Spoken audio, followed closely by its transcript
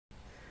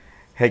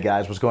Hey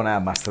guys, what's going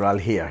on? Master Al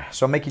here.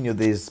 So I'm making you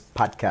this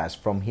podcast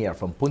from here,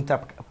 from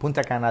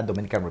Punta Cana,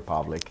 Dominican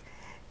Republic.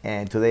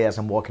 And today as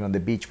I'm walking on the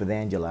beach with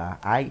Angela,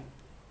 I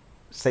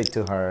said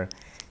to her,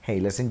 hey,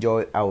 let's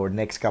enjoy our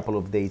next couple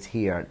of days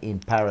here in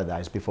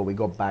paradise before we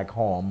go back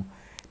home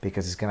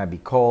because it's going to be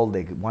cold.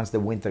 Once the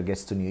winter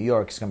gets to New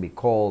York, it's going to be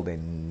cold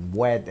and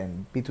wet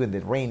and between the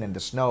rain and the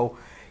snow,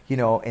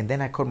 And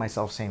then I caught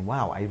myself saying,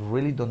 wow, I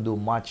really don't do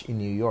much in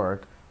New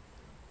York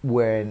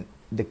when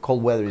the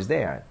cold weather is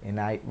there. And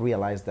I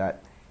realized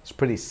that it's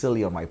pretty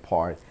silly on my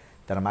part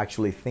that I'm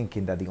actually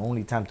thinking that the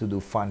only time to do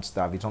fun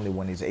stuff is only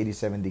when it's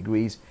 87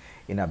 degrees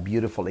in a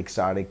beautiful,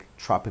 exotic,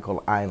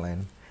 tropical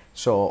island.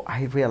 So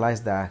I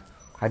realized that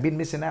I've been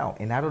missing out.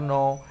 And I don't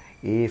know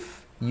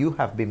if you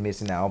have been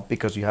missing out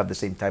because you have the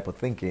same type of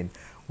thinking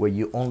where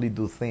you only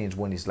do things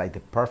when it's like the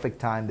perfect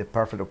time, the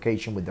perfect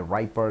occasion with the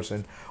right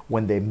person,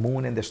 when the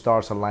moon and the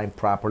stars align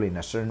properly in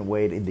a certain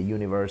way in the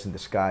universe, in the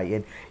sky.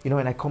 And,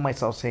 and I call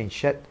myself saying,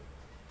 shit,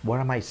 what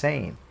am I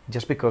saying?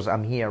 Just because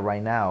I'm here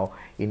right now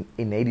in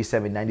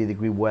 87, 90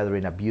 degree weather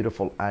in a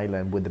beautiful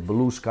island with the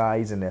blue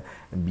skies and the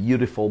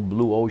beautiful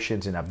blue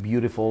oceans and a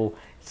beautiful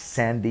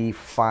sandy,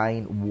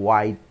 fine,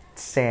 white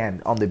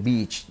sand on the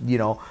beach,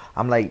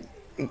 I'm like,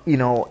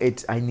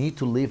 I need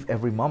to live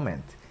every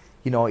moment.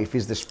 If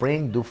it's the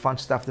spring, do fun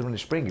stuff during the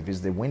spring. If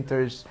it's the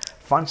winters,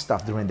 fun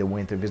stuff during the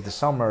winter. If it's the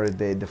summer,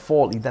 the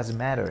fall, it doesn't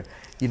matter.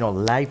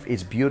 Life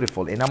is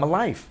beautiful and I'm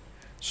alive.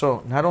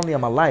 So not only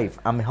am I alive,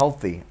 I'm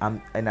healthy,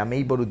 and I'm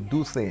able to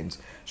do things.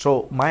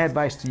 So my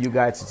advice to you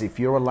guys is if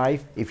you're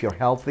alive, if you're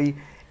healthy,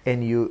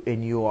 and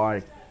you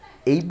are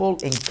able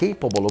and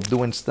capable of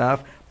doing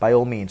stuff, by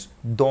all means,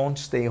 don't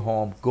stay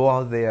home. Go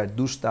out there,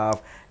 do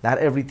stuff. Not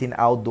everything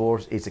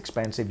outdoors is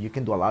expensive. You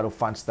can do a lot of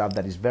fun stuff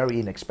that is very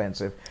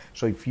inexpensive.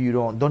 So if you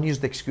don't use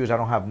the excuse, I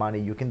don't have money.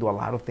 You can do a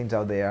lot of things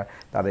out there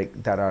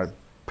that are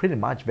pretty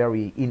much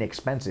very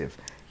inexpensive.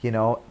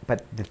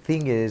 But the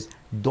thing is,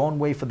 don't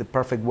wait for the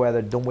perfect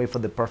weather. Don't wait for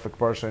the perfect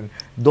person.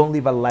 Don't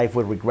live a life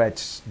with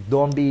regrets.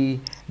 Don't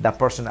be that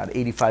person at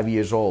 85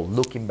 years old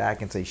looking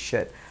back and say,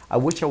 shit, I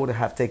wish I would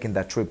have taken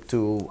that trip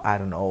to,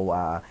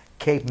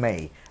 Cape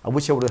May. I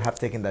wish I would have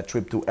taken that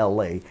trip to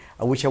LA.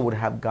 I wish I would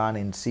have gone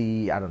and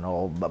see,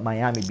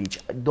 Miami Beach.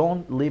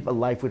 Don't live a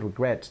life with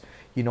regrets.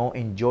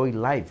 Enjoy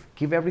life.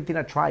 Give everything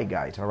a try,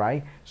 guys, all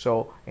right?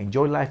 So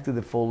enjoy life to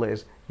the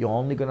fullest. You're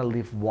only going to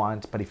live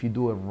once, but if you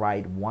do it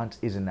right, once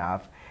is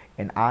enough.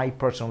 And I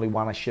personally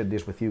want to share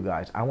this with you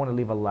guys. I want to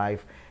live a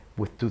life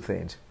with two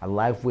things. A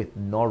life with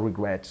no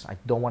regrets. I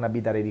don't want to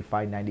be that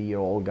 85,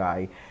 90-year-old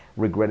guy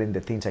regretting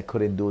the things I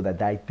couldn't do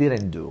that I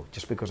didn't do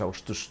just because I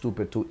was too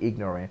stupid, too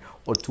ignorant,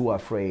 or too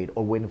afraid,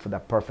 or waiting for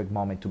that perfect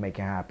moment to make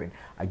it happen.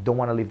 I don't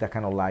want to live that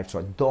kind of life.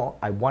 So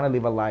I want to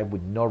live a life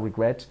with no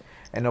regrets.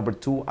 And number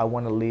two, I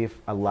want to live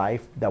a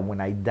life that when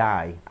I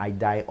die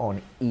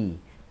on E.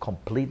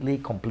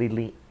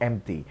 Completely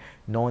empty,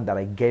 knowing that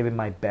I gave it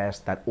my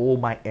best, that all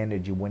my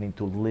energy went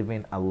into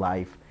living a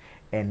life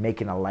and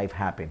making a life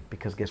happen.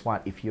 Because guess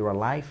what? If you're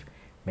alive,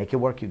 make it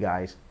work, you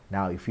guys.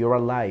 Now, if you're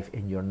alive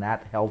and you're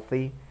not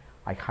healthy,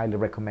 I highly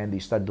recommend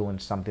you start doing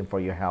something for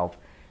your health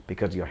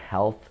because your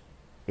health,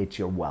 it's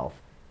your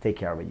wealth. Take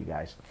care of it, you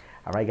guys.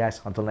 All right,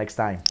 guys, until next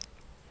time.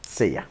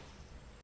 See ya.